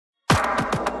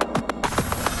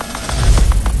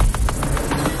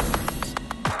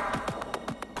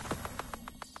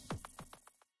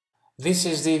This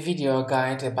is the video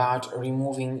guide about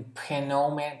removing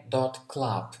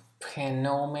Phenome.club.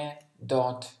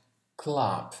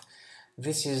 Phenome.club.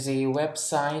 This is a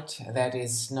website that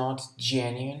is not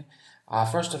genuine.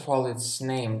 First of all, its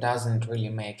name doesn't really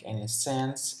make any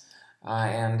sense,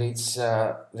 and it's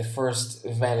the first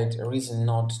valid reason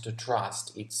not to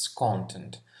trust its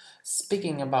content.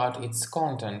 Speaking about its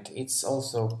content, it's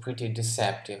also pretty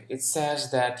deceptive. It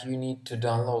says that you need to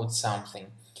download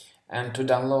something. And to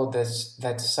download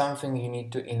that something, you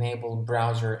need to enable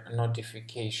browser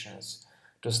notifications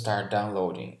to start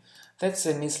downloading. That's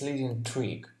a misleading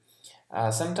trick.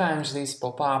 Sometimes this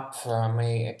pop-up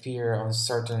may appear on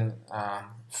certain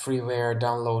freeware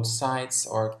download sites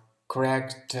or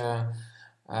cracked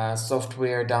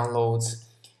software downloads.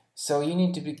 So you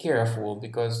need to be careful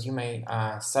because you may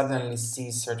suddenly see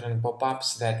certain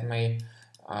pop-ups that may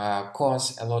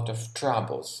cause a lot of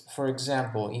troubles. For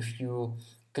example, if you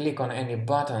click on any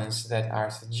buttons that are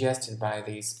suggested by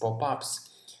these pop-ups,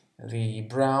 the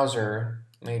browser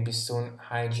may be soon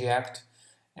hijacked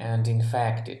and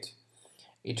infected.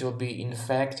 It will be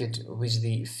infected with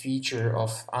the feature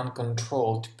of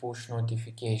uncontrolled push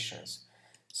notifications.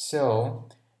 So,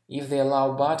 if the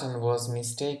Allow button was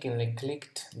mistakenly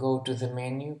clicked, go to the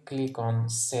menu, click on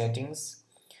Settings,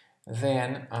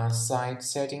 then Site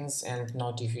Settings and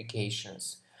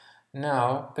Notifications.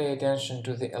 Now, pay attention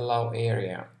to the Allow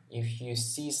area. If you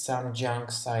see some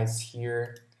junk sites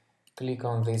here, click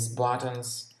on these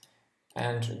buttons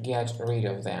and get rid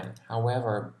of them.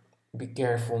 However, be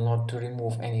careful not to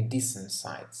remove any decent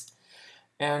sites.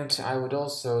 And I would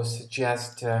also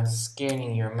suggest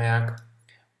scanning your Mac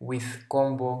with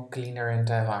Combo Cleaner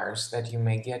Antivirus that you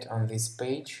may get on this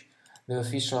page. The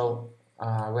official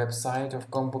website of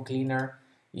Combo Cleaner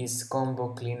is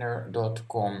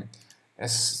combocleaner.com.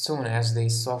 As soon as the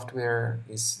software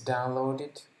is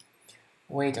downloaded,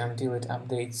 wait until it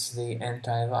updates the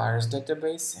antivirus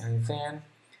database and then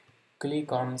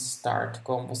click on Start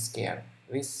Combo Scan.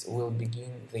 This will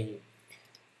begin the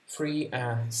free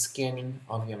scanning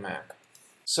of your Mac.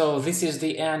 So this is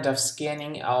the end of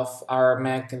scanning of our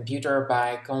Mac computer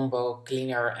by Combo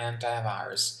Cleaner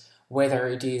Antivirus. Whether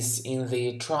it is in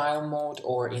the trial mode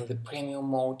or in the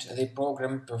premium mode, the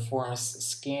program performs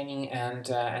scanning and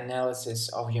analysis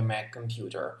of your Mac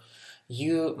computer.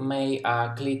 You may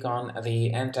click on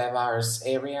the antivirus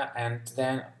area and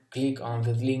then click on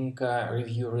the link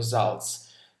Review Results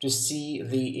to see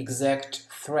the exact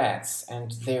threats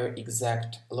and their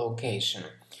exact location.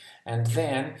 And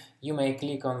then you may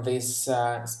click on this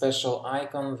special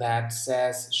icon that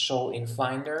says Show in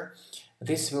Finder.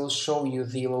 This will show you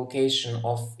the location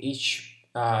of each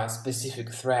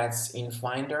specific threads in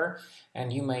Finder,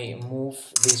 and you may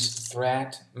move this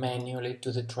thread manually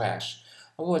to the trash.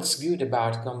 What's good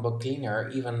about Combo Cleaner,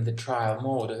 even the trial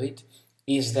mode of it,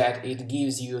 is that it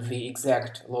gives you the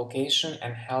exact location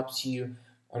and helps you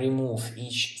remove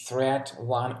each thread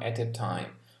one at a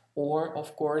time. Or,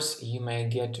 of course, you may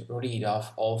get rid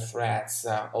of all threads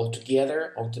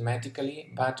altogether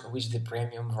automatically, but with the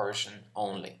premium version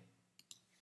only.